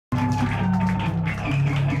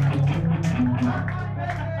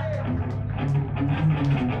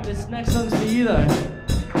next song's for you though.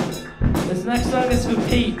 This next song is for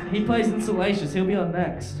Pete. He plays in Salacious. He'll be on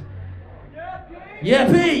next. Yeah,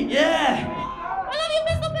 Pete! Yeah! I love you,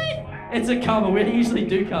 Mr. Pete! It's a cover. We don't usually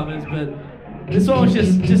do covers, but this one was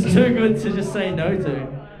just too good to just say no to.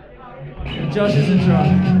 And Josh is a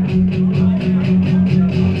drunk.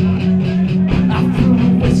 I threw a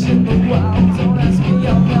wish in the wild. Don't ask me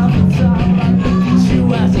about the time. I looked at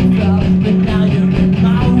you as a fell, but now you're in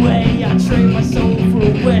my way. I trade my soul for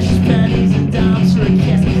a wish, pennies and dimes for a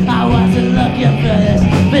kiss. I wasn't looking for this,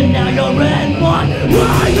 but now you're in one.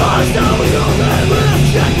 Why you're so good?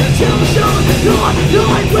 Check the television. Your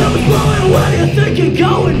night will be blowing. Where do you think you're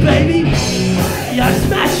going, baby? I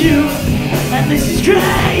smash you, and this is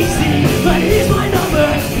crazy, but here's my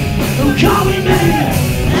number. Don't call me baby,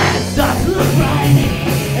 and it starts to look right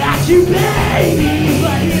at you, baby,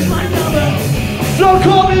 but here's my number. Don't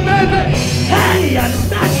call me baby. Hey, I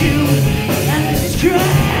smash you, and this is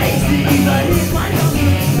crazy, but here's my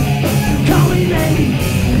number. Don't call me baby,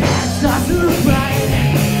 and it starts to look right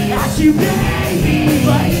at you, baby,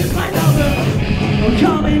 but here's my number. Don't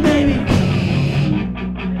call me baby.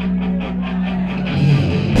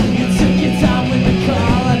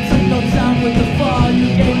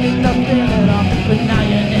 But now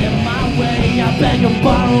you're in my way. I beg and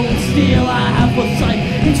borrow and steal. I have what's sight,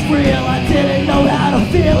 it's real. I didn't know how to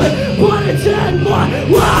feel it, but it's in my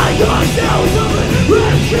way. You're still something,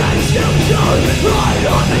 red track, still showing. Right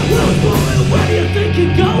on the wheels moving. Where do you think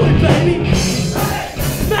you're going, baby?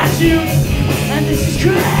 Smash you, and this is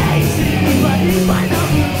crazy, but here's my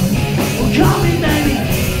number. Well, call me baby,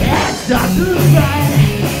 and start to look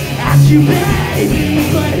right at you,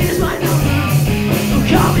 baby, but here's my number. Well,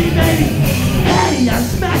 call me baby. Hey, I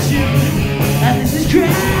smash you, and this is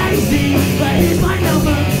crazy, but here's my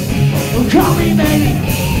number. Well, call me baby,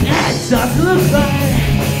 and start to look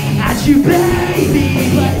right at you,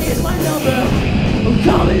 baby, but here's my number. Well,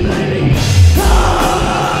 call me baby.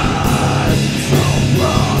 Ah, this is so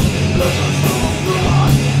wrong, this is so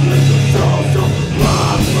wrong, this is so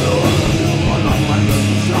wrong. This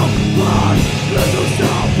is so wrong, this is so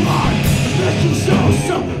wrong, this is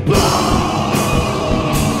so wrong.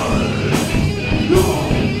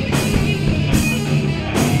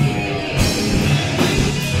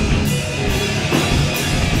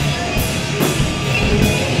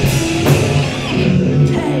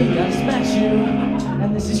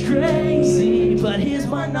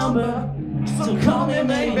 Number, so call me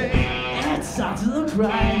baby, and it starts to look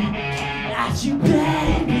right at you,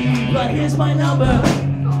 baby, but here's my number.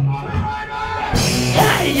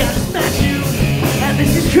 Hey, I smash you, and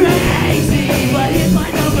this is crazy, but here's my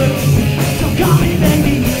number. So call me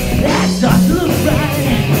baby, and it starts to look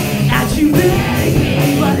right at you,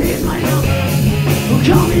 baby, but here's my number. So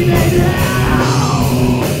call me baby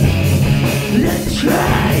now. This is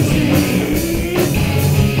crazy.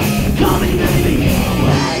 Call me baby.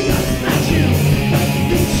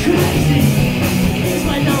 Crazy, here's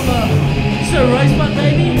my number. So Rosebud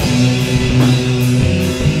baby.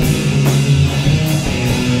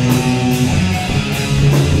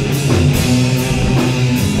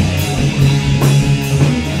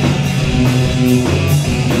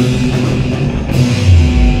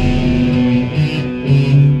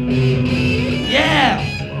 Yeah.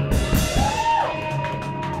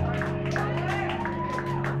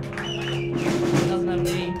 Doesn't have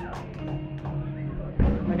any.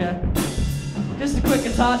 Okay. Just a quick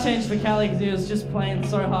guitar change for Callie because he was just playing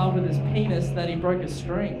so hard with his penis that he broke a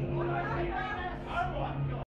string.